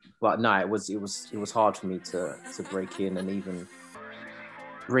But no, it was hard for me to break in and even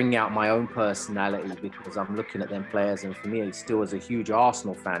bring out my own personality, because I'm looking at them players, and for me, still as a huge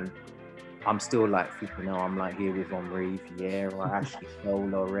Arsenal fan, I'm still like, you know, I'm like here with Henry, Vieira, Ashley Cole,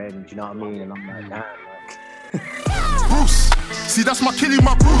 Loren, do you know what I mean? And I'm like, damn, like. Bruce, see that's my killie,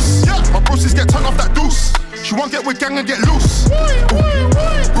 my Bruce. My Bruces get turned off that deuce. She won't get with gang and get loose.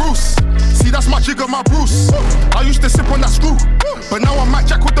 Bruce, see that's my jigger, my Bruce. I used to sip on that screw, but now I'm Mac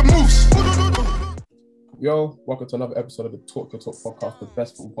Jack with the moves. Yo, welcome to another episode of the Talk Your Talk podcast, the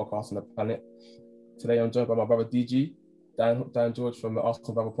best football podcast on the planet. Today I'm joined by my brother DG, Dan George from the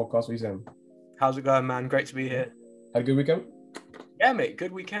Arsenal Brother podcast. What are you saying? How's it going, man? Great to be here. Had a good weekend? Yeah, mate.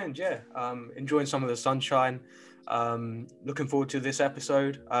 Good weekend. Yeah. Enjoying some of the sunshine. Looking forward to this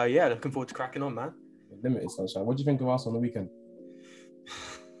episode. Looking forward to cracking on, man. Limited sunshine. What do you think of Arsenal on the weekend?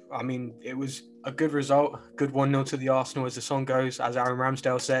 I mean, it was a good result. Good 1-0 to the Arsenal, as the song goes, as Aaron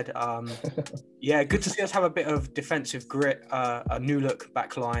Ramsdale said. Yeah, good to see us have a bit of defensive grit, a new look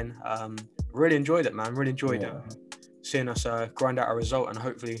back line. Really enjoyed it, man. Really enjoyed it. Seeing us grind out a result, and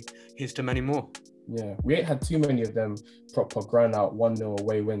hopefully here's to many more. Yeah, we ain't had too many of them proper grind out 1-0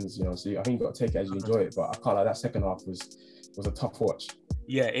 away wins, you know, so I think you got to take it as you enjoy it, but I can't lie, that second half was a tough watch.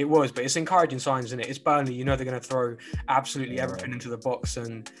 Yeah, it was, but it's encouraging signs, isn't it? It's Burnley, you know they're going to throw absolutely everything into the box,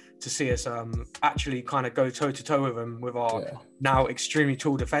 and to see us actually kind of go toe-to-toe with them, with our now extremely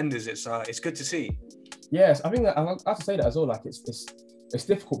tall defenders, it's good to see. Yes, I think that I have to say that as well, like it's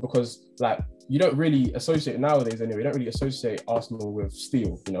difficult because like you don't really associate nowadays anyway, you don't really associate Arsenal with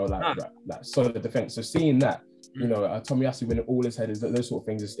steel, you know, like solid defense. So seeing that, you know, Tomiyasu winning all his headers, those sort of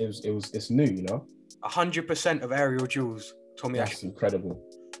things, it's new, you know. 100% of aerial duels, Tomiyasu. That's incredible.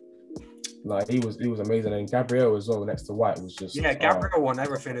 Like he was amazing, and Gabriel as well next to White was just Gabriel won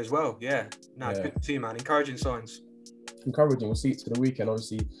everything as well. Good to see, man. Encouraging signs. Encouraging. We'll see it to the weekend.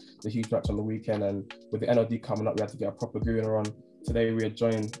 Obviously, the huge match on the weekend, and with the NLD coming up, we had to get a proper gooner on. Today we are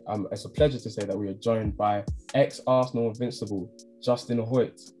joined. It's a pleasure to say that we are joined by ex-Arsenal Invincible Justin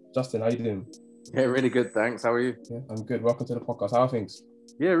Hoyt. Justin, how you doing? Yeah, really good. Thanks. How are you? Yeah, I'm good. Welcome to the podcast. How are things?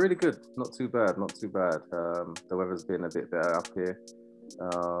 Yeah, really good. Not too bad. The weather's been a bit better up here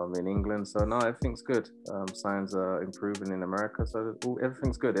in England, so no, everything's good. Signs are improving in America, so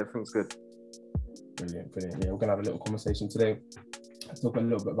everything's good. Brilliant. Yeah, we're gonna have a little conversation today. Talk a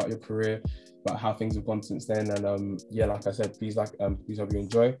little bit about your career, about how things have gone since then, and like I said, please hope you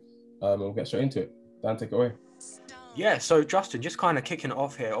enjoy. And we'll get straight into it. Dan, take it away. Yeah, so Justin, just kind of kicking it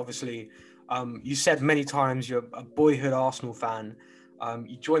off here. Obviously, you said many times you're a boyhood Arsenal fan.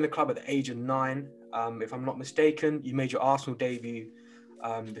 You joined the club at the age of 9. If I'm not mistaken, you made your Arsenal debut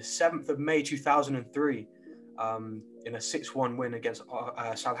the 7th of May 2003 in a 6-1 win against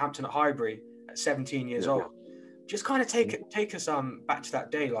Southampton at Highbury at 17 years old. Just kind of take us back to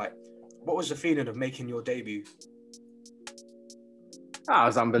that day. Like, what was the feeling of making your debut? It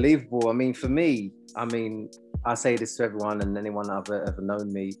was unbelievable. I mean, for me, I say this to everyone and anyone that have ever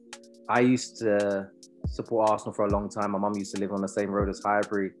known me. I used to support Arsenal for a long time. My mum used to live on the same road as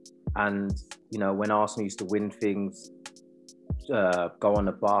Highbury, and you know, when Arsenal used to win things, go on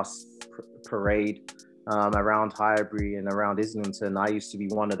the bus parade around Highbury and around Islington, I used to be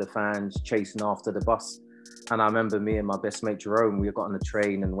one of the fans chasing after the bus. And I remember me and my best mate Jerome, we got on the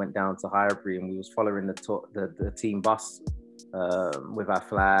train and went down to Highbury, and we was following the team bus with our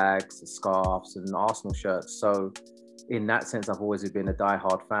flags, scarves, and Arsenal shirts. So in that sense, I've always been a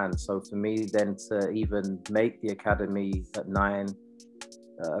diehard fan. So for me then to even make the academy at 9,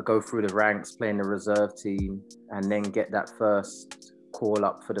 go through the ranks, play in the reserve team, and then get that first call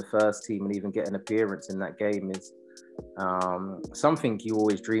up for the first team and even get an appearance in that game is something you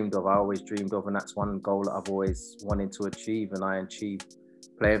always dreamed of. I always dreamed of, and that's one goal that I've always wanted to achieve, and I achieved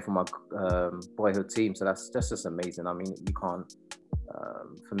playing for my boyhood team. So that's just amazing. I mean, you can't,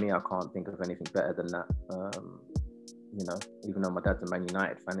 for me, I can't think of anything better than that. You know, even though my dad's a Man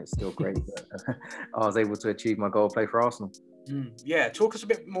United fan, it's still great that I was able to achieve my goal, play for Arsenal. Yeah, talk us a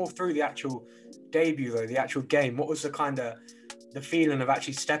bit more through the actual debut, though, the actual game. What was the feeling of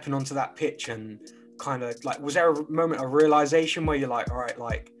actually stepping onto that pitch, and kind of like, was there a moment of realization where you're like, all right,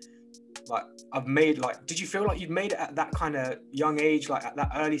 like I've made, like, did you feel like you'd made it at that kind of young age, like at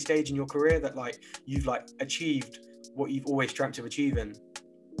that early stage in your career, that like you've like achieved what you've always dreamt of achieving?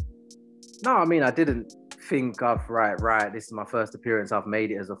 No, I mean, I didn't think of right, this is my first appearance, I've made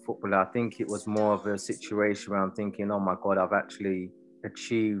it as a footballer. I think it was more of a situation where I'm thinking, oh my God, I've actually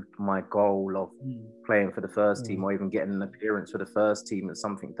achieved my goal of playing for the first team, or even getting an appearance for the first team. It's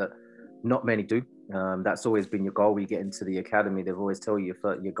something that not many do. That's always been your goal. When you get into the academy, they've always tell you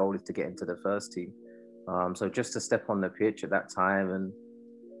your goal is to get into the first team. So just to step on the pitch at that time, and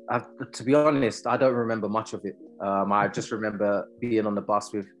To be honest, I don't remember much of it. I just remember being on the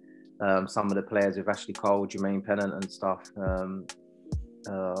bus with some of the players, with Ashley Cole, Jermaine Pennant and stuff,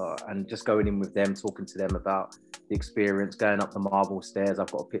 and just going in with them, talking to them about the experience, going up the marble stairs.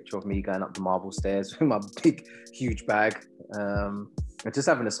 I've got a picture of me going up the marble stairs with my big, huge bag, and just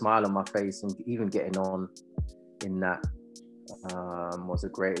having a smile on my face, and even getting on in that was a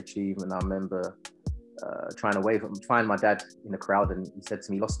great achievement. I remember trying to find my dad in the crowd, and he said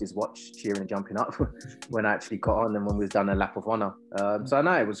to me, he lost his watch cheering and jumping up when I actually got on and when we was done a lap of honor. So I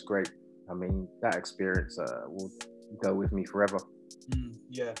know it was great. I mean, that experience will go with me forever.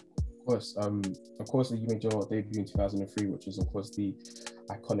 Yeah. Of course, you made your debut in 2003, which was, of course, the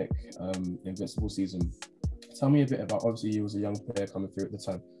iconic Invincible season. Tell me a bit about, obviously, you was a young player coming through at the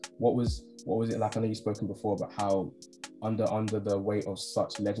time. What was it like? I know you've spoken before about how under the weight of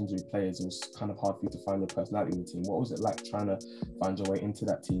such legendary players, it was kind of hard for you to find your personality in the team. What was it like trying to find your way into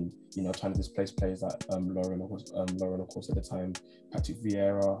that team? You know, trying to displace players like Lauren, of course, at the time, Patrick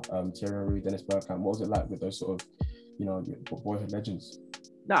Vieira, Thierry Henry, Dennis Bergkamp. What was it like with those sort of, you know, boyhood legends?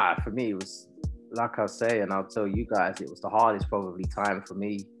 Nah, for me, it was, like I say, and I'll tell you guys, it was the hardest probably time for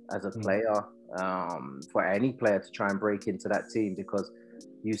me as a player, for any player to try and break into that team, because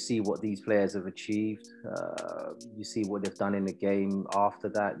you see what these players have achieved. You see what they've done in the game after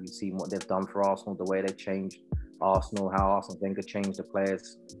that. You see what they've done for Arsenal, the way they changed Arsenal, how Arsene Wenger changed the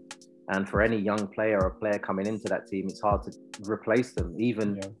players. And for any young player or player coming into that team, it's hard to replace them.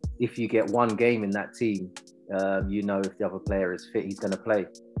 Even if you get one game in that team, you know if the other player is fit, he's going to play.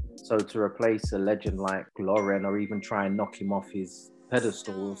 So to replace a legend like Lauren, or even try and knock him off his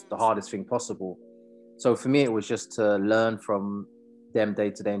pedestal, was the hardest thing possible. So for me, it was just to learn from them day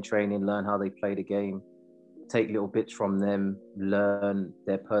to day in training, learn how they play the game, take little bits from them, learn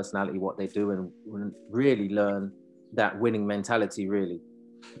their personality, what they do, and really learn that winning mentality, really.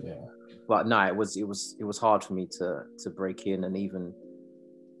 Yeah. But no, it was hard for me to break in and even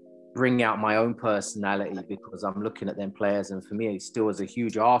bring out my own personality, because I'm looking at them players, and for me, still as a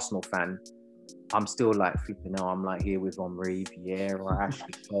huge Arsenal fan, I'm still like flipping out. I'm like here with Henry, Vieira,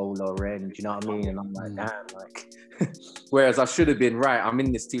 Ashley Cole, Lauren, do you know what I mean? And I'm like, damn, like, whereas I should have been, right, I'm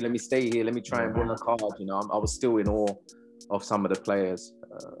in this team, let me stay here, let me try and win a card, you know. I was still in awe of some of the players.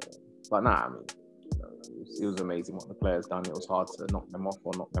 But nah, I mean, it was amazing what the players done. It was hard to knock them off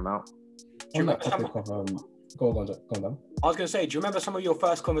or knock them out. On that topic of, go on, Dan. I was going to say, do you remember some of your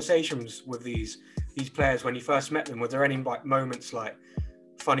first conversations with these players when you first met them? Were there any like moments, like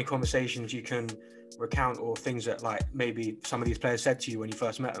funny conversations you can recount, or things that like maybe some of these players said to you when you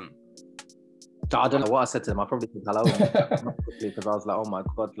first met them? I don't know what I said to them. I probably said hello because I was like, oh my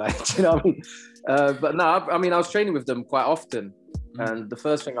God, like, do you know what I mean? But no, I mean, I was training with them quite often. And the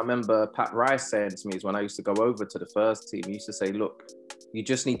first thing I remember Pat Rice saying to me is when I used to go over to the first team, he used to say, look, you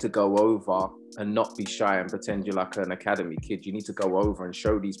just need to go over and not be shy and pretend you're like an academy kid. You need to go over and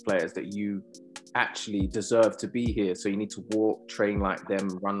show these players that you actually deserve to be here. So you need to walk, train like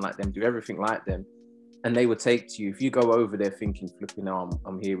them, run like them, do everything like them. And they would take to you. If you go over there thinking, flipping,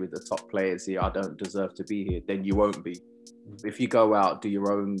 I'm here with the top players here, I don't deserve to be here, then you won't be. If you go out, do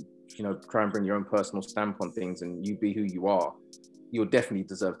your own, you know, try and bring your own personal stamp on things and you be who you are, you'll definitely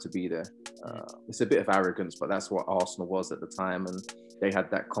deserve to be there. It's a bit of arrogance, but that's what Arsenal was at the time. And they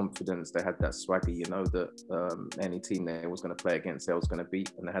had that confidence, they had that swagger, you know, that any team they was going to play against, they was going to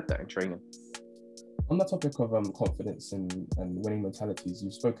beat, and they had that in training. On the topic of confidence and winning mentalities,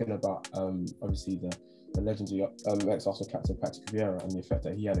 you've spoken about obviously the legendary ex-Arsenal captain Patrick Vieira and the effect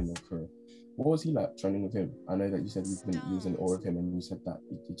that he had in your career. What was he like training with him? I know that you said you've been using awe of him, and you said that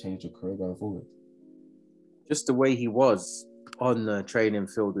he changed your career going forward. Just the way he was on the training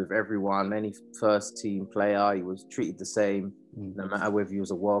field with everyone, any first team player, he was treated the same, no matter whether he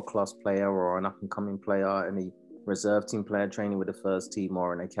was a world-class player or an up-and-coming player, any reserve team player training with the first team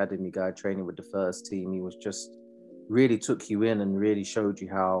or an academy guy training with the first team. He was just really took you in and really showed you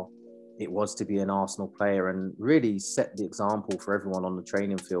how it was to be an Arsenal player, and really set the example for everyone on the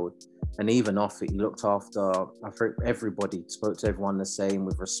training field. And even off it, he looked after everybody, spoke to everyone the same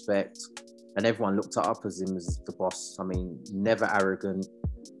with respect, and everyone looked up as him as the boss. I mean, never arrogant.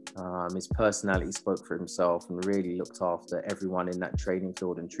 His personality spoke for himself, and really looked after everyone in that training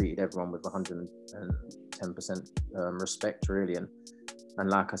field and treated everyone with 110% respect, really. And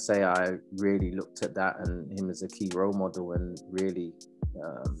like I say, I really looked at that and him as a key role model, and really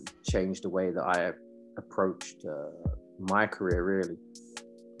changed the way that I approached my career, really.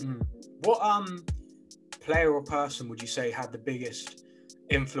 What player or person would you say had the biggest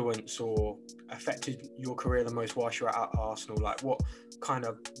influence or affected your career the most whilst you were at Arsenal? Like, what kind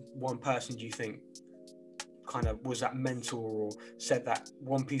of one person do you think kind of was that mentor or said that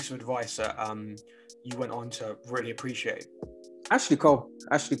one piece of advice that you went on to really appreciate? Ashley Cole,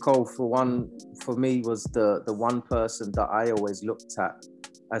 for me was the one person that I always looked at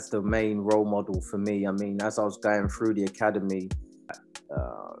as the main role model for me. I mean, as I was going through the academy,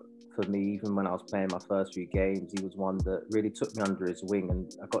 for me, even when I was playing my first few games, he was one that really took me under his wing,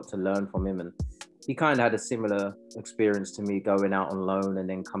 and I got to learn from him. And he kind of had a similar experience to me, going out on loan and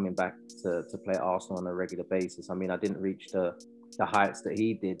then coming back to play at Arsenal on a regular basis. I mean, I didn't reach the heights that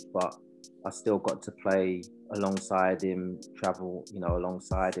he did, but I still got to play alongside him, travel,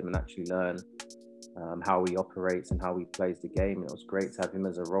 alongside him, and actually learn how he operates and how he plays the game. And it was great to have him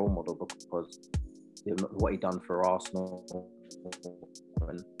as a role model, because what he done for Arsenal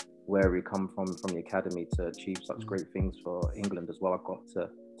and where he come from the academy to achieve such great things for England as well. I got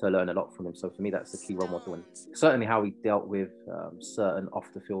to learn a lot from him. So for me, that's the key role model, and certainly how he dealt with certain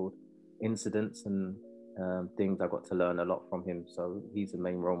off the field incidents and things. I got to learn a lot from him. So he's the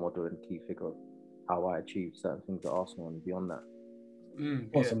main role model and key figure of how I achieved certain things at Arsenal and beyond that.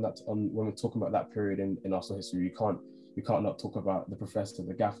 Of course, when we're talking about that period in Arsenal history, we can't not talk about the professor,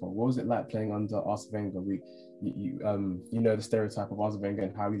 the gaffer. What was it like playing under Arsene Wenger? You know the stereotype of Arsene Wenger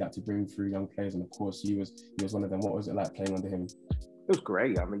and how he liked to bring through young players, and of course he was one of them. What was it like playing under him? It was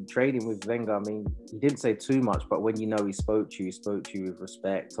great. I mean, training with Wenger, I mean, he didn't say too much, but when he spoke to you with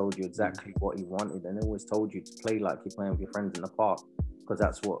respect, told you exactly what he wanted, and always told you to play like you're playing with your friends in the park, because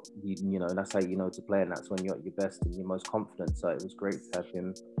that's what that's how you know to play, and that's when you're at your best and you're most confident. So it was great to have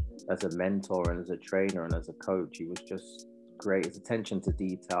him as a mentor and as a trainer and as a coach. He was just great. His attention to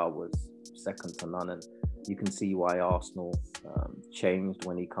detail was second to none, and you can see why Arsenal changed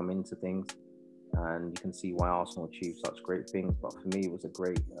when he come into things, and you can see why Arsenal achieved such great things. But for me, it was a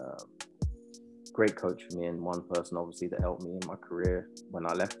great coach for me, and one person obviously that helped me in my career when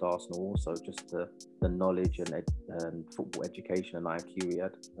I left Arsenal. Also, just the knowledge and football education and IQ he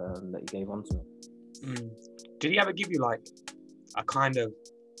had that he gave on to me. Did he ever give you like a kind of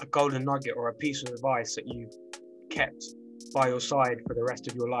a golden nugget or a piece of advice that you kept by your side for the rest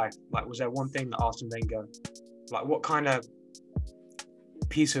of your life? Like, was there one thing that Arsene Wenger, like, what kind of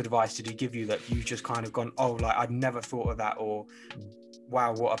piece of advice did he give you that you just kind of gone, oh, like, I'd never thought of that, or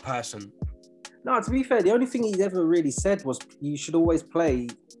wow, what a person? No, to be fair, the only thing he ever really said was you should always play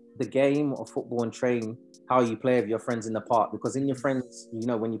the game of football and train how you play with your friends in the park, because in your friends,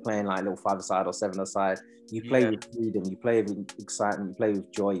 when you're playing like a little 5-a-side or 7-a-side, you play with freedom, you play with excitement, you play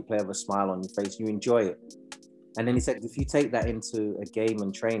with joy, you play with a smile on your face, you enjoy it. And then he said, if you take that into a game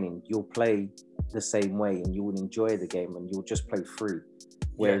and training, you'll play the same way and you will enjoy the game and you'll just play free.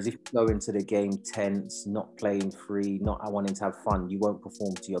 Whereas if you go into the game tense, not playing free, not wanting to have fun, you won't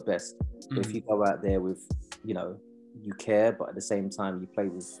perform to your best. But if you go out there with, you care, but at the same time, you play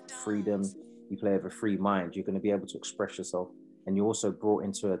with freedom, you play with a free mind, you're going to be able to express yourself. And you're also brought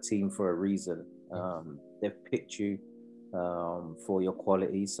into a team for a reason. They've picked you for your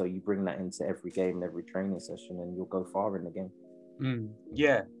quality, so you bring that into every game and every training session, and you'll go far in the game.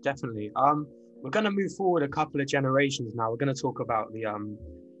 Yeah, definitely. We're going to move forward a couple of generations now. We're going to talk about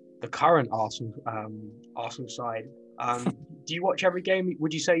the current Arsenal side. Do you watch every game?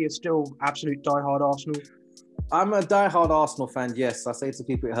 Would you say you're still absolute diehard Arsenal? I'm a diehard Arsenal fan, yes. I say to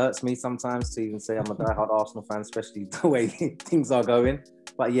people, it hurts me sometimes to even say I'm a diehard Arsenal fan, especially the way things are going.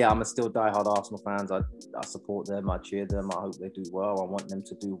 But yeah, I'm still diehard Arsenal fans. I support them, I cheer them, I hope they do well, I want them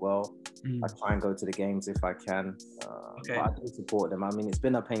to do well. I try and go to the games if I can. But I do support them. I mean, it's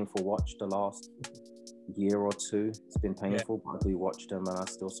been a painful watch the last year or two. It's been painful, but I do watch them and I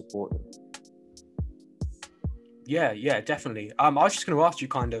still support them. Yeah, definitely. I was just going to ask you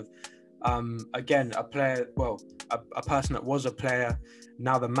kind of, again, a player, a person that was a player,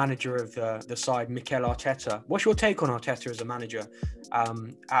 now the manager of the side, Mikel Arteta. What's your take on Arteta as a manager at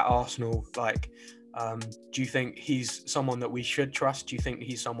Arsenal? Like, do you think he's someone that we should trust? Do you think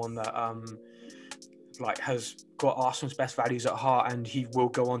he's someone that has got Arsenal's best values at heart and he will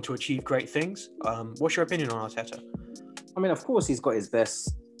go on to achieve great things? What's your opinion on Arteta? I mean, of course, he's got his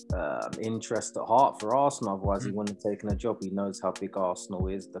best interest at heart for Arsenal, otherwise he wouldn't have taken a job. He knows how big Arsenal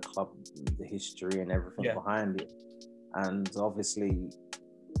is, the club, the history and everything behind it, and obviously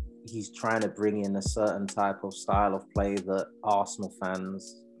he's trying to bring in a certain type of style of play that Arsenal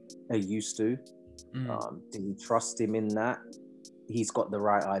fans are used to. Do we trust him in that? He's got the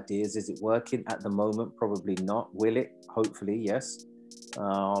right ideas. Is it working at the moment? Probably not. Will it? Hopefully, yes.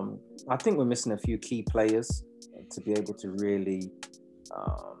 I think we're missing a few key players to be able to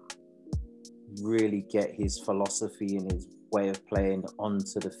really get his philosophy and his way of playing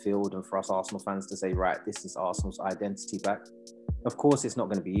onto the field, and for us Arsenal fans to say, right, this is Arsenal's identity back. Of course, it's not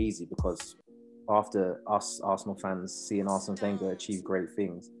going to be easy because after us Arsenal fans seeing Arsene Wenger achieve great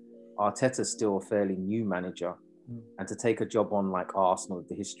things, Arteta's still a fairly new manager. And to take a job on like Arsenal, with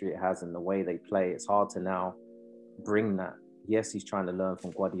the history it has and the way they play, it's hard to now bring that. Yes, he's trying to learn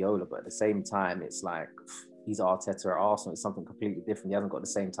from Guardiola, but at the same time, it's like he's Arteta at Arsenal. It's something completely different. He hasn't got the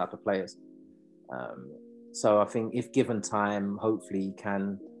same type of players. So I think if given time, hopefully he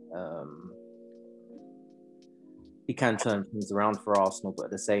can turn things around for Arsenal. But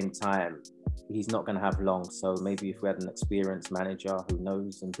at the same time, he's not going to have long. So maybe if we had an experienced manager who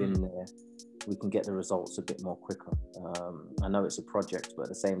knows and been there, we can get the results a bit more quicker. I know it's a project, but at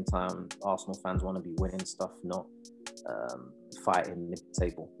the same time, Arsenal fans want to be winning stuff, not fighting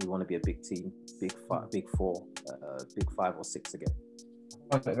mid-table. We want to be a big team, big four, big 5 or 6 again.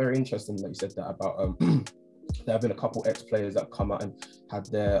 I find it very interesting that you said that about there have been a couple ex-players that come out and had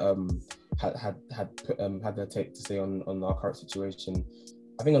their had their take to say on our current situation.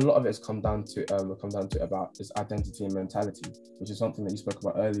 I think a lot of it has come down to about this identity and mentality, which is something that you spoke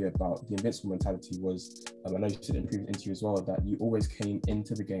about earlier about the invincible mentality. Was I know you said in previous interview as well that you always came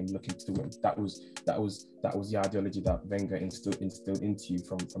into the game looking to win. That was the ideology that Wenger instilled into you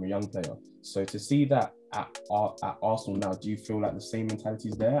from a young player. So to see that at Arsenal now, do you feel like the same mentality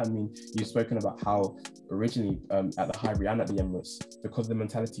is there? I mean, you've spoken about how originally at the Highbury and at the Emirates, because the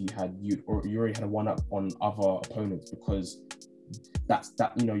mentality you already had a one-up on other opponents, because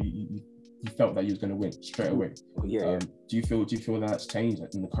you felt that you was going to win straight away. Yeah. Do you feel that's changed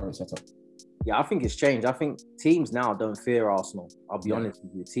in the current setup? Yeah, I think it's changed. I think teams now don't fear Arsenal. I'll be honest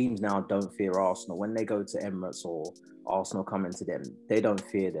with you. Teams now don't fear Arsenal. When they go to Emirates or Arsenal coming to them, they don't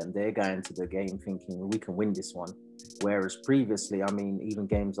fear them. They're going to the game thinking we can win this one. Whereas previously, I mean, even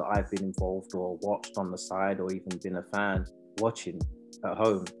games that I've been involved or watched on the side or even been a fan watching at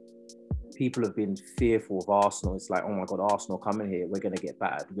home, people have been fearful of Arsenal. It's like, oh my God, Arsenal coming here, we're going to get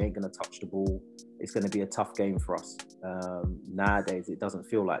battered. We ain't going to touch the ball. It's going to be a tough game for us. Nowadays, it doesn't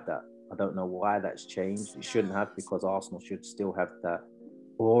feel like that. I don't know why that's changed. It shouldn't have, because Arsenal should still have that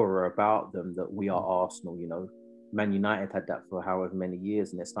aura about them that we are Arsenal, you know. Man United had that for however many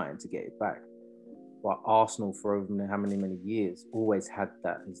years and they're starting to get it back. But Arsenal for over how many years always had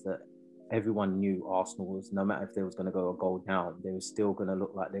that, is that everyone knew Arsenal was, no matter if they was going to go a goal down, they were still going to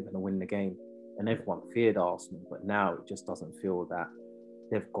look like they're going to win the game. And everyone feared Arsenal. But now it just doesn't feel that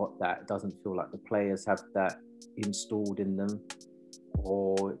they've got that. It doesn't feel like the players have that installed in them.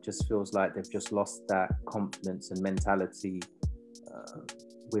 Or it just feels like they've just lost that confidence and mentality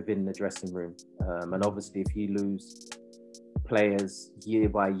within the dressing room. And obviously, if you lose players year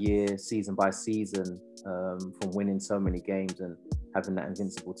by year, season by season, from winning so many games and having that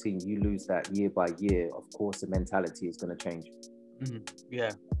invincible team, you lose that year by year. Of course, the mentality is going to change. Mm-hmm.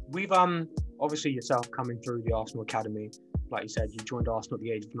 Yeah, we've obviously yourself coming through the Arsenal Academy, like you said, you joined Arsenal at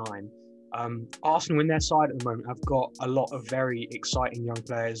the age of 9. Arsenal in their side at the moment have got a lot of very exciting young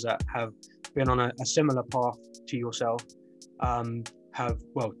players that have been on a similar path to yourself, have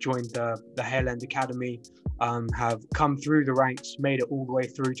joined the Hale End Academy, have come through the ranks, made it all the way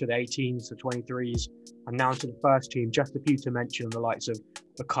through to the 18s, the 23s, and now to the first team. Just a few to mention, the likes of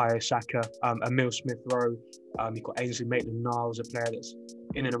Bukayo Saka, Emile Smith-Rowe, you've got Ainsley Maitland-Niles, a player that's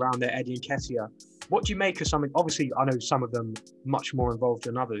in and around there, Eddie Nketiah. What do you make of some? Obviously, I know some of them much more involved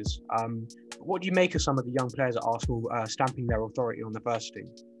than others. What do you make of some of the young players at Arsenal stamping their authority on the first team?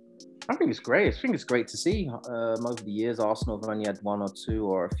 I think it's great. I think it's great to see. Over the years, Arsenal have only had one or two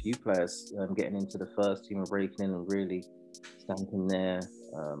or a few players getting into the first team and breaking in and really stamping their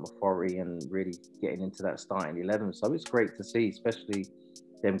authority and really getting into that starting 11. So it's great to see, especially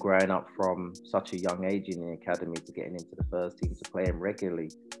them growing up from such a young age in the academy to getting into the first team to playing regularly,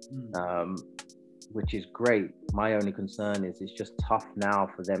 which is great. My only concern is it's just tough now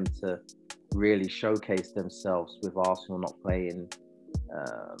for them to really showcase themselves with Arsenal not playing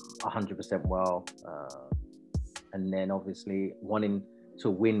 100% well, and then obviously wanting to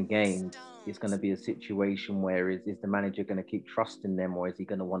win games. It's going to be a situation where is the manager going to keep trusting them, or is he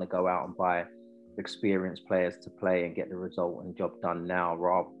going to want to go out and buy experienced players to play and get the result and job done now,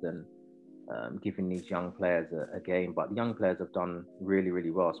 rather than giving these young players a game. But the young players have done really,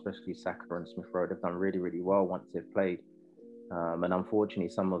 really well, especially Saka and Smith-Rowe. They've done really, really well once they've played. And unfortunately,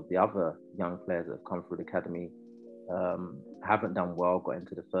 some of the other young players that have come through the academy haven't done well, got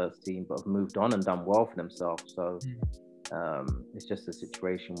into the first team, but have moved on and done well for themselves. So it's just a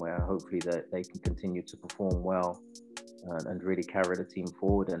situation where hopefully that they can continue to perform well and really carry the team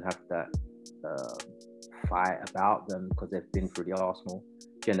forward and have that fight about them, because they've been through the Arsenal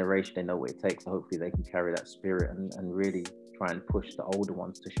generation. They know what it takes. So hopefully they can carry that spirit and really try and push the older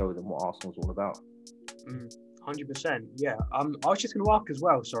ones to show them what Arsenal's all about. 100%. Yeah. I was just going to ask as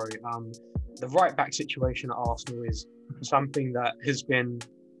well, sorry. the right back situation at Arsenal is something that has been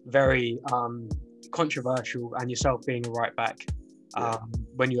very controversial, and yourself being a right back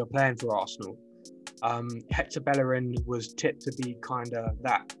when you were playing for Arsenal. Hector Bellerin was tipped to be kind of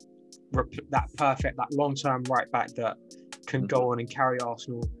that perfect, that long-term right back that can go on and carry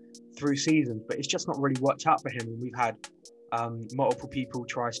Arsenal through seasons, but it's just not really worked out for him. And we've had multiple people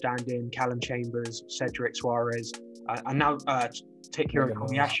try stand in, Callum Chambers, Cedric Suarez, and now Takehiro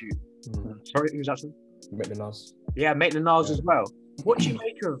Komiyasu. Sorry, who's that? Maitland-Niles. Yeah, Maitland-Niles as well. What do you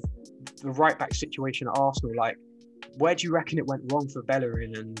make of the right back situation at Arsenal? Like, where do you reckon it went wrong for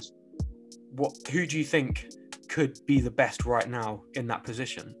Bellerin, and who do you think could be the best right now in that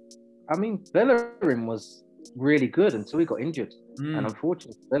position? I mean, Bellerin was really good until he got injured. And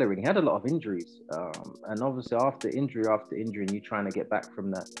unfortunately, Bellerin, he had a lot of injuries. And obviously, after injury, and you trying to get back from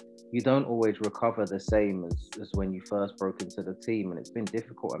that, you don't always recover the same as when you first broke into the team. And it's been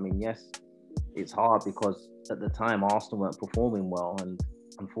difficult. I mean, yes, it's hard because at the time, Arsenal weren't performing well. And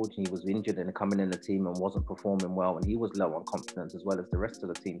unfortunately, he was injured and coming in the team and wasn't performing well. And he was low on confidence as well as the rest of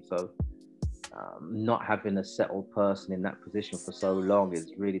the team. So not having a settled person in that position for so long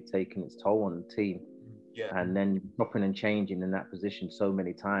is really taking its toll on the team. Yeah. And then chopping and changing in that position so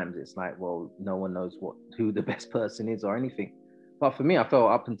many times, it's like, well, no one knows who the best person is or anything. But for me, I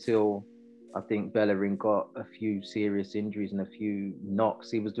felt up until I think Bellerin got a few serious injuries and a few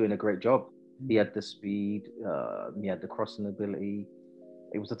knocks, he was doing a great job. He had the speed, he had the crossing ability.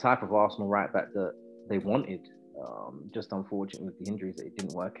 It was the type of Arsenal right back that they wanted. Just unfortunately with the injuries, that it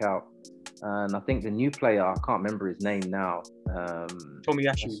didn't work out. And I think the new player, I can't remember his name now.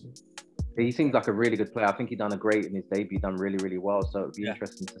 Tomiyasu. He seems like a really good player. I think he done a great in his debut, done really, really well. So it'd be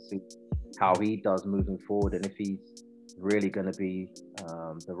interesting to see how he does moving forward, and if he's really going to be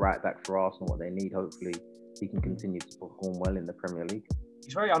the right back for Arsenal, what they need. Hopefully, he can continue to perform well in the Premier League.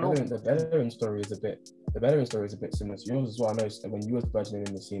 He's very unknown. The Bellerin story is a bit similar to yours as well. I know when you was burgeoning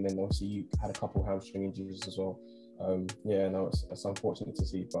in the scene, then obviously you had a couple hamstring injuries as well. It's unfortunate to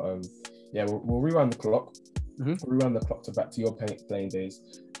see, but we'll rewind the clock. We'll rewind the clock back to your playing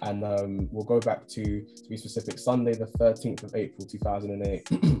days, and we'll go back to be specific, Sunday the 13th of April 2008,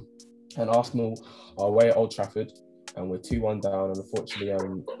 and Arsenal are away at Old Trafford, and we're 2-1 down, and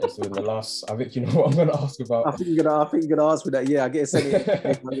unfortunately, so in the last, I think you know what I'm going to ask about. I think you're gonna ask me that. Yeah, I get it.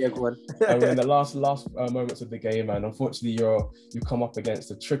 Everyone. And we're in the last moments of the game, and unfortunately, you come up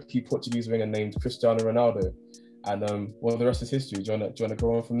against a tricky Portuguese winger named Cristiano Ronaldo, and the rest is history. Do you want to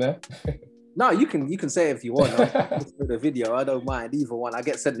go on from there? No, you can say it if you want. The video, I don't mind either one. I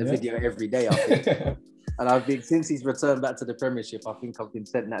get sent the video every day, I think. And I've been, since he's returned back to the Premiership, I think I've been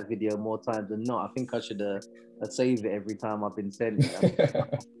sent that video more times than not. I think I should save it every time I've been sent it.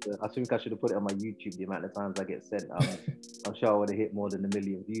 I think I should have put it on my YouTube, the amount of times I get sent. I'm sure I would have hit more than 1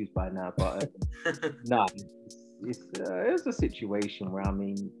 million views by now. But it's a situation where, I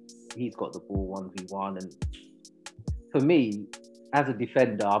mean, he's got the ball 1v1. And for me, as a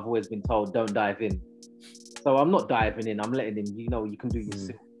defender, I've always been told, don't dive in. So I'm not diving in. I'm letting him, you can do your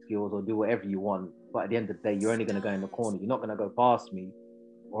skills or do whatever you want. But at the end of the day, you're only going to go in the corner. You're not going to go past me,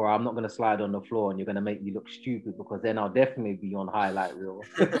 or I'm not going to slide on the floor and you're going to make me look stupid, because then I'll definitely be on highlight reel.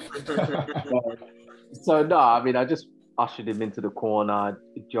 I just ushered him into the corner,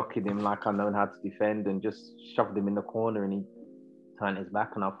 jockeyed him like I know how to defend, and just shoved him in the corner, and he turned his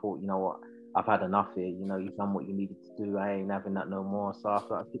back. And I thought, you know what? I've had enough here. You've done what you needed to do. I ain't having that no more. So I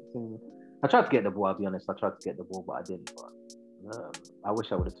thought I tried to get the ball, I'll be honest. I tried to get the ball, but I didn't. But I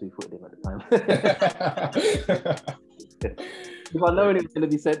wish I would have two-footed him at the time. If I known it was going to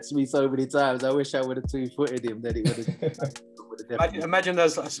be sent to me so many times, I wish I would have two-footed him. Then it would have Imagine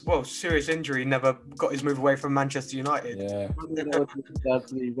there's serious injury, never got his move away from Manchester United. Yeah. He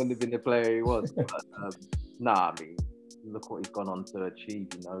wouldn't have been the player he was. But, I mean, look what he's gone on to achieve,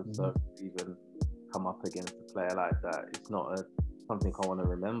 So even come up against a player like that, it's not something I want to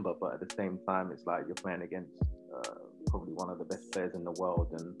remember. But at the same time, it's like you're playing against probably one of the best players in the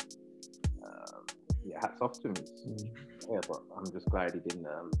world, and hats off to him. But I'm just glad he didn't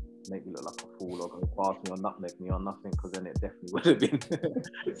make me look like a fool or go past me or nutmeg me or nothing, because then it definitely would have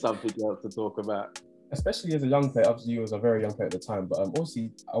been something else to talk about. Especially as a young player, obviously you was a very young player at the time, but also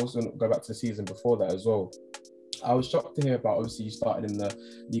I was going to go back to the season before that as well. I was shocked to hear about, obviously you started in the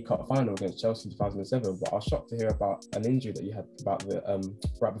League Cup final against Chelsea in 2007, but I was shocked to hear about an injury that you had about the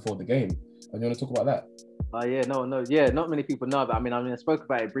right before the game. And you want to talk about that? Not many people know that. I mean, I spoke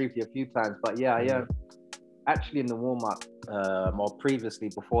about it briefly a few times, but actually in the warm-up, or previously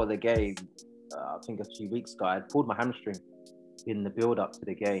before the game, I think a few weeks ago, I had pulled my hamstring in the build-up to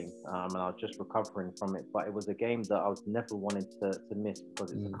the game, and I was just recovering from it. But it was a game that I was never wanting to miss,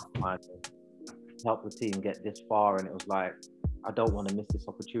 because it's a cup final. helped the team get this far, and it was like, I don't want to miss this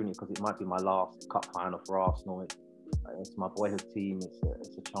opportunity because it might be my last cup final for Arsenal. It's my boyhood team.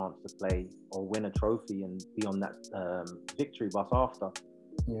 It's a chance to play or win a trophy and be on that victory bus after.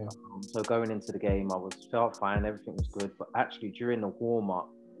 Yeah. So going into the game, felt fine. Everything was good. But actually, during the warm up,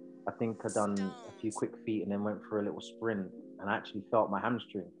 I think I'd done a few quick feet and then went for a little sprint, and I actually felt my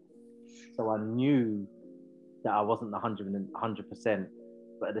hamstring. So I knew that I wasn't 100%,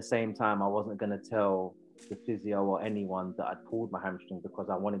 but at the same time, I wasn't going to tell the physio or anyone that I'd pulled my hamstring because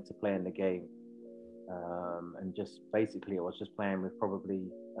I wanted to play in the game. And just basically, I was just playing with probably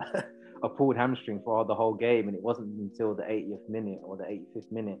a pulled hamstring for the whole game. And it wasn't until the 80th minute or the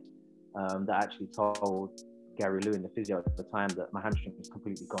 85th minute that I actually told Gary Lewin, the physio at the time, that my hamstring was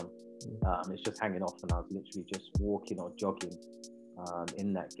completely gone. It's just hanging off, and I was literally just walking or jogging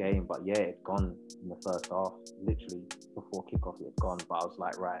in that game. But yeah, it'd gone in the first half. Literally before kickoff, it had gone. But I was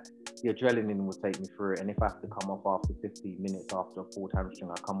like, right, the adrenaline will take me through it. And if I have to come off after 15 minutes after a pulled hamstring,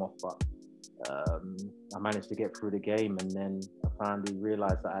 I come off. But I managed to get through the game, and then I finally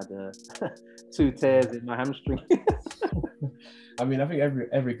realised I had 2 tears in my hamstring. I mean, I think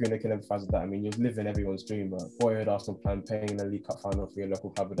every Greener can empathise with that. I mean, you're living everyone's dream. Boyhood Arsenal plan, playing in a League Cup final for your local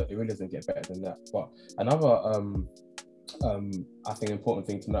club, it really doesn't get better than that. But another, I think, important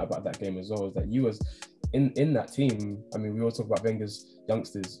thing to note about that game as well is that you was in that team. I mean, we all talk about Wenger's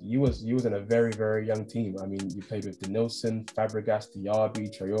youngsters. You was in a very, very young team. I mean, you played with Denilson, Fabregas,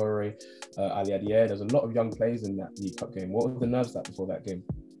 Diaby, Traore, Ali Adier. There's a lot of young players in that League Cup game. What were the nerves like before that game,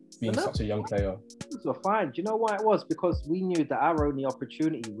 being such a young player? Were fine. Do you know why it was? Because we knew that our only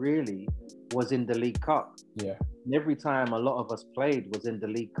opportunity really was in the League Cup. Yeah. And every time a lot of us played was in the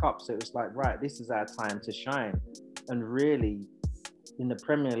League Cup. So it was like, right, this is our time to shine. And really, in the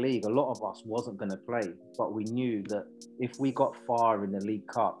Premier League, a lot of us wasn't going to play, but we knew that if we got far in the League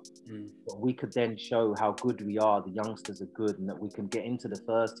Cup, we could then show how good we are, the youngsters are good, and that we can get into the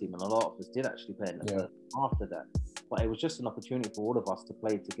first team. And a lot of us did actually play in the first after that. But it was just an opportunity for all of us to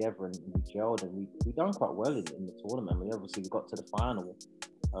play together, and we gelled, and we done quite well in the tournament. We got to the final.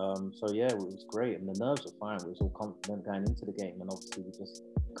 So yeah, it was great, and the nerves were fine. We was all confident going into the game, and obviously we just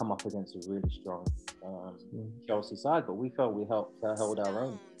come up against a really strong Chelsea side, but we felt we held our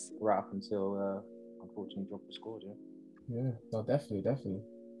own right up until unfortunately Drogba scored. Yeah, no, definitely.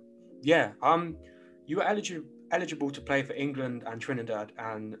 Yeah, you were eligible to play for England and Trinidad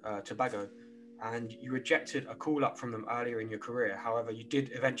and Tobago, and you rejected a call up from them earlier in your career. However, you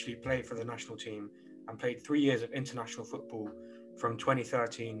did eventually play for the national team and played 3 years of international football from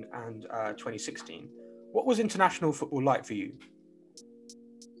 2013 and 2016. What was international football like for you?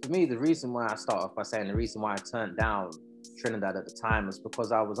 For me, the reason why I start off by saying the reason why I turned down Trinidad at the time was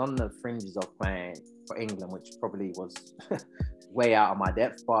because I was on the fringes of playing for England, which probably was way out of my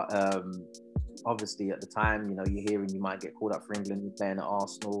depth. But obviously at the time, you know, you're hearing you might get called up for England, you're playing at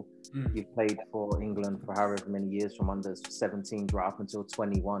Arsenal, you've played for England for however many years, from under 17 right up until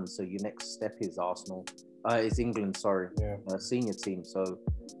 21. So your next step is Arsenal. It's England, senior team. So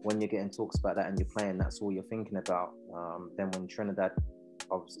when you're getting talks about that and you're playing, that's all you're thinking about. Then when Trinidad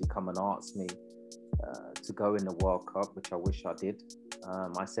obviously come and asked me to go in the World Cup, which I wish I did,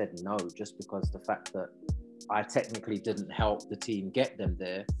 I said no, just because the fact that I technically didn't help the team get them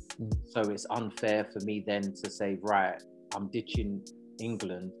there. So it's unfair for me then to say, right, I'm ditching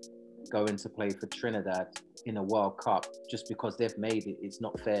England, going to play for Trinidad in a World Cup just because they've made it. It's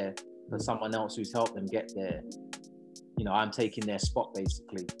not fair for someone else who's helped them get there. You know, I'm taking their spot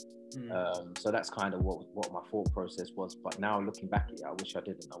basically. So that's kind of what my thought process was. But now looking back at it, I wish I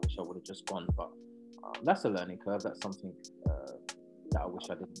didn't. I wish I would have just gone. But that's a learning curve. That's something that I wish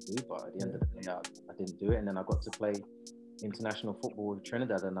I didn't do. But at the end of the day, I didn't do it. And then I got to play international football with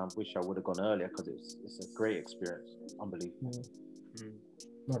Trinidad, and I wish I would have gone earlier because it's a great experience. Unbelievable.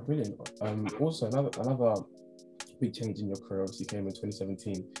 No, brilliant. Also, another big change in your career obviously came in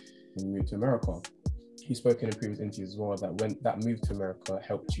 2017 when you moved to America. You spoke in a previous interview as well that when that move to America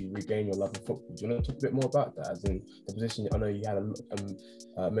helped you regain your love of football. Do you want to talk a bit more about that? As in the position, I know you had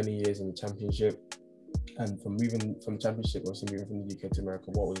many years in the Championship, and from moving from the Championship, obviously moving from the UK to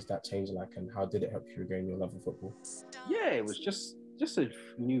America, what was that change like, and how did it help you regain your love of football? Yeah, it was just a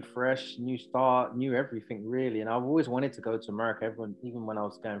new start, new everything really. And I've always wanted to go to America. Even when I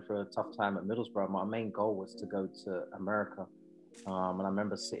was going through a tough time at Middlesbrough, my main goal was to go to America. And I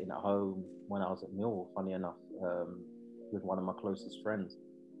remember sitting at home when I was at Millwall, funny enough, with one of my closest friends.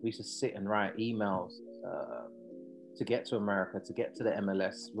 We used to sit and write emails to get to America, to get to the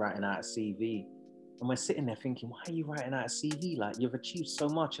MLS, writing out a CV. And we're sitting there thinking, why are you writing out a CV? Like, you've achieved so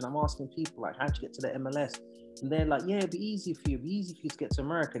much. And I'm asking people, like, how'd you get to the MLS? And they're like, yeah, it'd be easy for you. It'd be easy for you to get to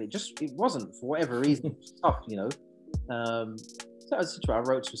America. And it wasn't, for whatever reason. It was tough, you know. So that's true. I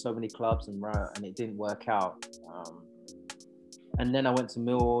wrote to so many clubs and it didn't work out. And then I went to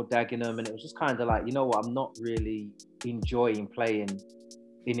Millwall, Dagenham, and it was just kind of like, you know what, I'm not really enjoying playing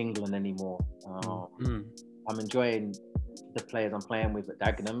in England anymore. I'm enjoying the players I'm playing with at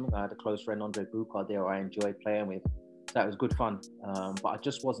Dagenham. I had a close friend, Andre Bukar, there I enjoyed playing with. So that was good fun. But I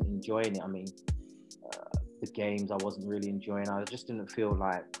just wasn't enjoying it. I mean, the games I wasn't really enjoying. I just didn't feel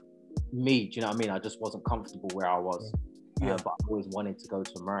like me, do you know what I mean? I just wasn't comfortable where I was. But I always wanted to go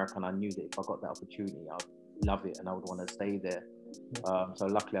to America, and I knew that if I got that opportunity, I'd love it and I would want to stay there. So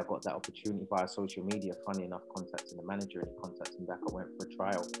luckily I got that opportunity via social media. Funny enough, contacting the manager and he contacted me back. I went for a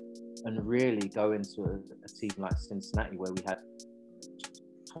trial, and really going to a team like Cincinnati where we had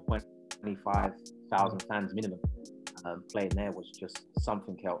 25,000 fans minimum, playing there was just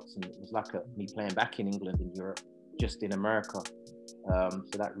something else, and it was like me playing back in England and Europe, just in America.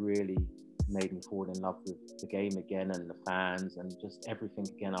 So that really made me fall in love with the game again and the fans and just everything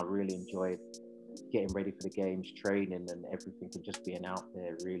again. I really enjoyed getting ready for the games, training and everything, and just being out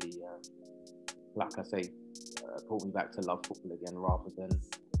there really, like I say, brought me back to love football again rather than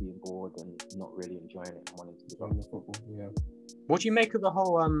being bored and not really enjoying it and wanting to give up the football. Yeah. What do you make of the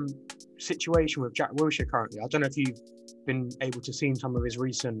whole situation with Jack Wilshere currently? I don't know if you've been able to see some of his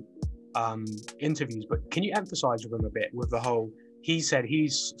recent interviews, but can you emphasise with him a bit with the whole, he said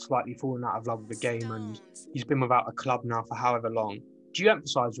he's slightly fallen out of love with the game and he's been without a club now for however long. Do you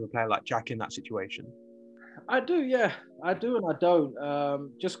emphasise with a player like Jack in that situation? I do, yeah. I do and I don't.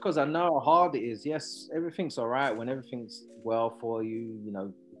 Just because I know how hard it is. Yes, everything's all right when everything's well for you. You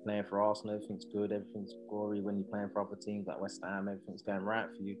know, playing for Arsenal, everything's good, everything's glory. When you're playing for other teams like West Ham, everything's going right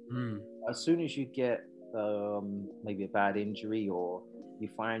for you. As soon as you get maybe a bad injury, or you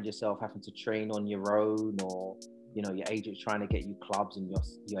find yourself having to train on your own, or you know, your agent's trying to get you clubs and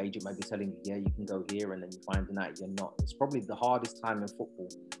your agent might be telling you, yeah, you can go here, and then you're finding out you're not. It's probably the hardest time in football,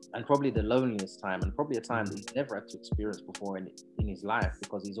 and probably the loneliest time, and probably a time that he's never had to experience before in his life,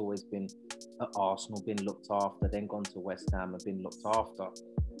 because he's always been at Arsenal, been looked after, then gone to West Ham and been looked after.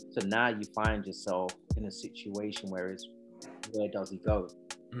 So now you find yourself in a situation where where does he go?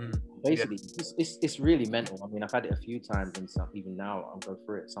 Basically, it's really mental. I mean, I've had it a few times, and even now I'll go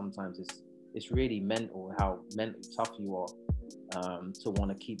through it. Sometimes it's really mental, how mentally tough you are to want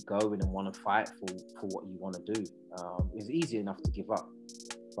to keep going and want to fight for what you want to do. It's easy enough to give up,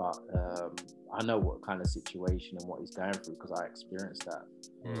 but I know what kind of situation and what he's going through, because I experienced that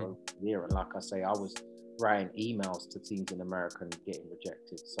for a year. And like I say, I was writing emails to teams in America and getting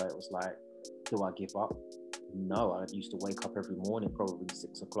rejected. So it was like, do I give up? No, I used to wake up every morning, probably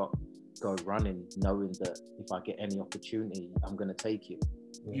 6 o'clock, go running, knowing that if I get any opportunity, I'm going to take it.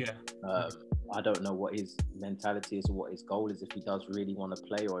 I don't know what his mentality is or what his goal is, if he does really want to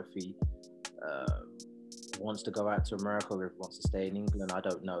play, or if he wants to go out to America, or if he wants to stay in England. I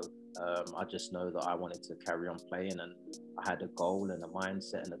don't know. I just know that I wanted to carry on playing, and I had a goal and a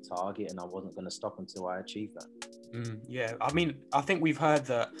mindset and a target, and I wasn't going to stop until I achieved that. I mean, I think we've heard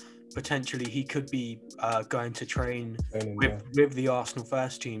that potentially he could be going to train with the Arsenal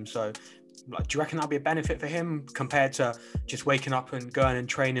first team. So like, do you reckon that'd be a benefit for him compared to just waking up and going and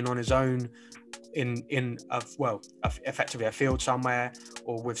training on his own effectively a field somewhere,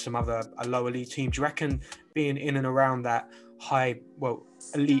 or with some other a lower league team? Do you reckon being in and around that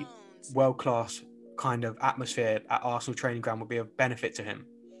elite, world-class kind of atmosphere at Arsenal training ground would be of benefit to him?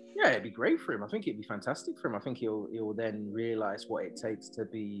 Yeah, it'd be great for him. I think it'd be fantastic for him. I think he'll then realise what it takes to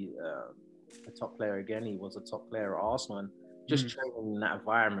be a top player again. He was a top player at Arsenal, and just training in that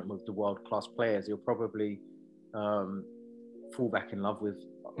environment with the world-class players, he'll probably fall back in love with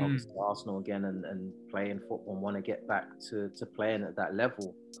Arsenal again and playing football and want to get back to playing at that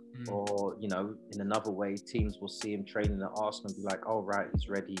level. Or, you know, in another way, teams will see him training at Arsenal and be like, oh, right, he's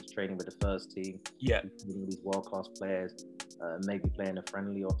ready, he's training with the first team. Yeah. He's with these world-class players, maybe playing a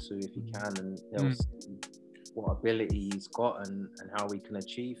friendly or two if he can, and they'll see what ability he's got and how he can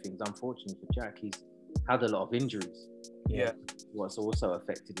achieve things. Unfortunately for Jack, he's had a lot of injuries. Yeah. What's also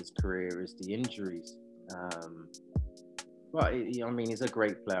affected his career is the injuries. But I mean, he's a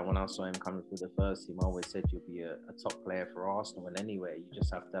great player. When I saw him coming through the first team, I always said you'll be a top player for Arsenal. And anyway, you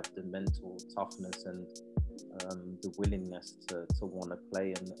just have to have the mental toughness and the willingness to want to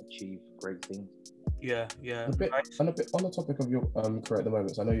play and achieve great things. Yeah. A bit on the topic of your career at the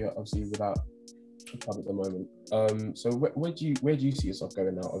moment. So I know you're obviously without a club at the moment. So where do you see yourself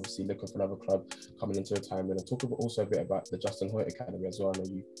going now? Obviously looking for another club, coming into retirement, and talk also a bit about the Justin Hoyte Academy as well. I know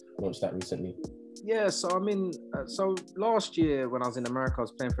you launched that recently. Yeah, so I mean, so last year when I was in America, I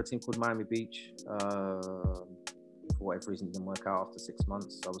was playing for a team called Miami Beach. For whatever reason, it didn't work out after 6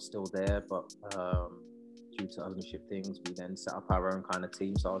 months. I was still there, but due to ownership things, we then set up our own kind of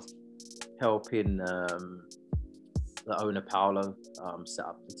team. So I was helping the owner Paolo set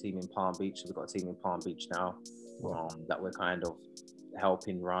up the team in Palm Beach. So we've got a team in Palm Beach now that we're kind of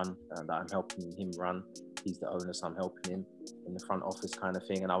helping run, that I'm helping him run. He's the owner, so I'm helping him in the front office kind of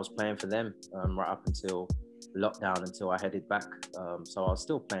thing. And I was playing for them right up until lockdown, until I headed back. So I was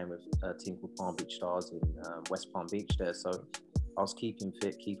still playing with a team called Palm Beach Stars in West Palm Beach there. So I was keeping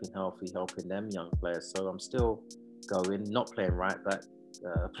fit, keeping healthy, helping them young players. So I'm still going, not playing right back,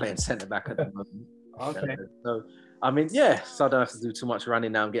 playing centre back at the moment. Okay. So I mean, yeah, so I don't have to do too much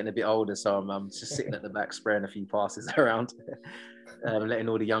running now. I'm getting a bit older, so I'm just sitting at the back, spraying a few passes around, letting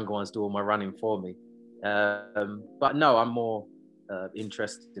all the younger ones do all my running for me. But no, I'm more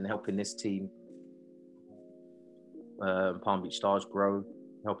interested in helping this team, Palm Beach Stars, grow,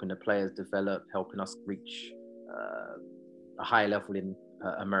 helping the players develop, helping us reach a high level in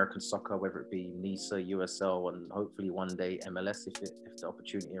American soccer, whether it be NISA, USL, and hopefully one day MLS if the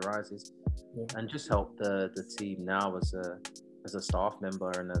opportunity arises, and just help the team now as a staff member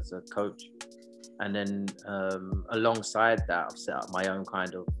and as a coach. And then alongside that, I've set up my own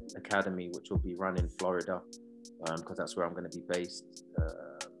kind of academy, which will be run in Florida, because that's where I'm going to be based.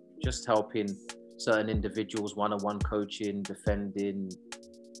 Just helping certain individuals, one-on-one coaching, defending,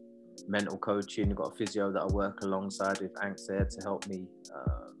 mental coaching. I've got a physio that I work alongside with Ankser to help me,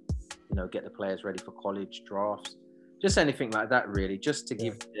 get the players ready for college drafts. Just anything like that, really, just to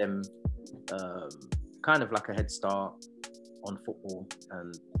give them kind of like a head start on football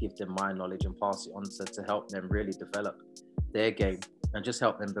and give them my knowledge and pass it on to help them really develop their game and just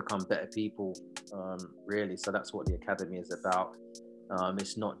help them become better people, really. So that's what the academy is about.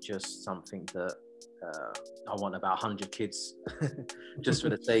 It's not just something that I want about 100 kids just for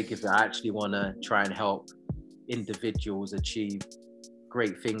the sake of it. I actually want to try and help individuals achieve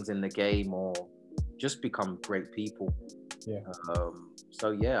great things in the game or just become great people.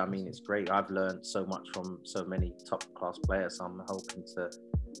 So yeah, I mean, it's great. I've learned so much from so many top class players. So I'm hoping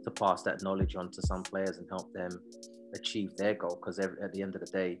to pass that knowledge on to some players and help them achieve their goal, because at the end of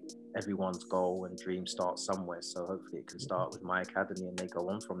the day, everyone's goal and dream starts somewhere. So hopefully it can start with my academy and they go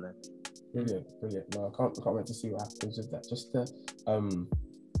on from there. Brilliant. No, I can't wait to see what happens with that.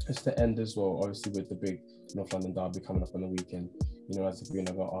 Just to end as well, obviously with the big North London derby coming up on the weekend, as if we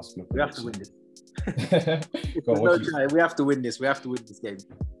never Arsenal. We have to win this. Go on, we have to win this. We have to win this game.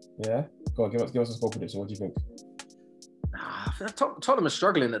 Yeah? Go on, give us a score prediction. What do you think? Tottenham are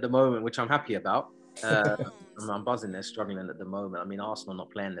struggling at the moment, which I'm happy about. I'm buzzing they're struggling at the moment. I mean, Arsenal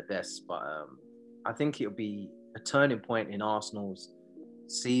not playing the best, but I think it'll be a turning point in Arsenal's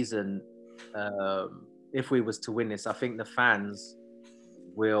season if we was to win this. I think the fans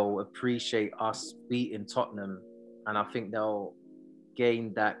will appreciate us beating Tottenham, and I think they'll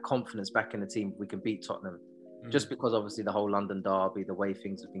gain that confidence back in the team if we can beat Tottenham. Just because obviously the whole London derby, the way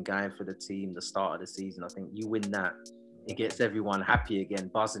things have been going for the team, the start of the season, I think you win that, it gets everyone happy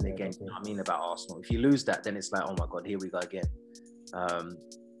again, buzzing again. You know what I mean about Arsenal? If you lose that, then it's like, oh my God, here we go again.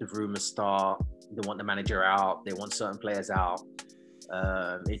 The rumours start, they want the manager out, they want certain players out.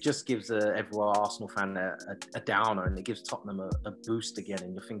 It just gives every Arsenal fan a downer, and it gives Tottenham a boost again.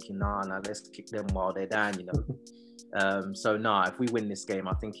 And you're thinking, nah, let's kick them while they're down, if we win this game,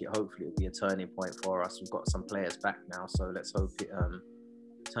 I think hopefully it'll be a turning point for us. We've got some players back now, so let's hope it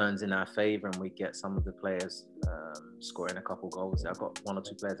turns in our favour and we get some of the players scoring a couple goals. I've got 1 or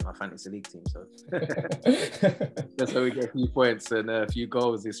 2 players in my fantasy league team, so let's hope we get a few points and a few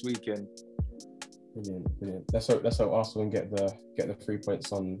goals this weekend. Brilliant. Let's hope Arsenal get the 3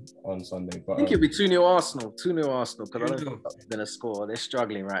 points on Sunday. But I think it'll be 2-0 Arsenal. 2-0 Arsenal, because I don't think they're going to score. They're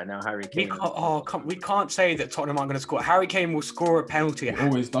struggling right now. Harry Kane. We can't say that Tottenham aren't going to score. Harry Kane will score a penalty. He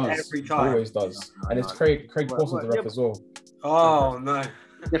always does. Every time. Always does. And it's Craig Pawson's the ref as well. Oh no.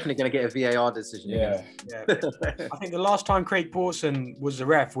 Definitely going to get a VAR decision. Yeah. I think the last time Craig Pawson was the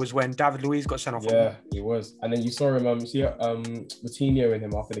ref was when David Luiz got sent off. Yeah, he was. And then you saw him, Coutinho in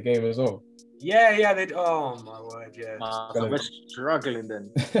him after the game as well. Yeah, they. Oh my word, yeah. We're struggling then.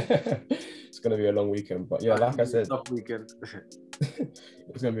 It's gonna be a long weekend, but yeah, like I said, tough weekend.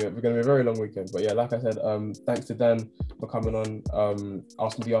 It's gonna be a very long weekend, but yeah, like I said, thanks to Dan for coming on.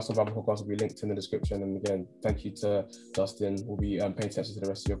 The Arsenal Brother podcast will be linked in the description, and again, thank you to Justin. We'll be paying attention to the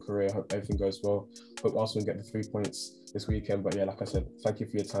rest of your career. Hope everything goes well. Hope Arsenal get the 3 points this weekend. But yeah, like I said, thank you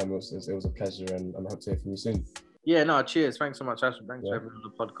for your time. It was a pleasure, and I hope to hear from you soon. Yeah, no, cheers. Thanks so much, Ashton. Thanks Yeah. for having me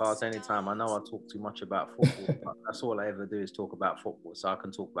on the podcast anytime. I know I talk too much about football, but that's all I ever do is talk about football. So I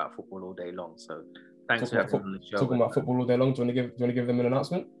can talk about football all day long. So thanks for having me on the show. Talking about football all day long. Do you want to give them an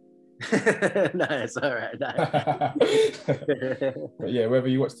announcement? No, it's all right. But yeah, wherever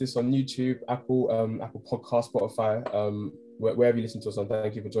you watch this on YouTube, Apple Podcast, Spotify, wherever you listen to us on,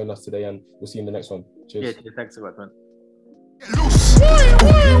 thank you for joining us today, and we'll see you in the next one. Cheers. Yeah, thanks so much, man. Loose.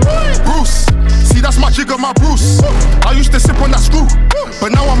 Bruce, see that's my jigger, my Bruce. I used to sip on that screw,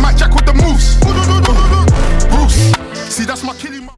 but now I'm Mac Jack.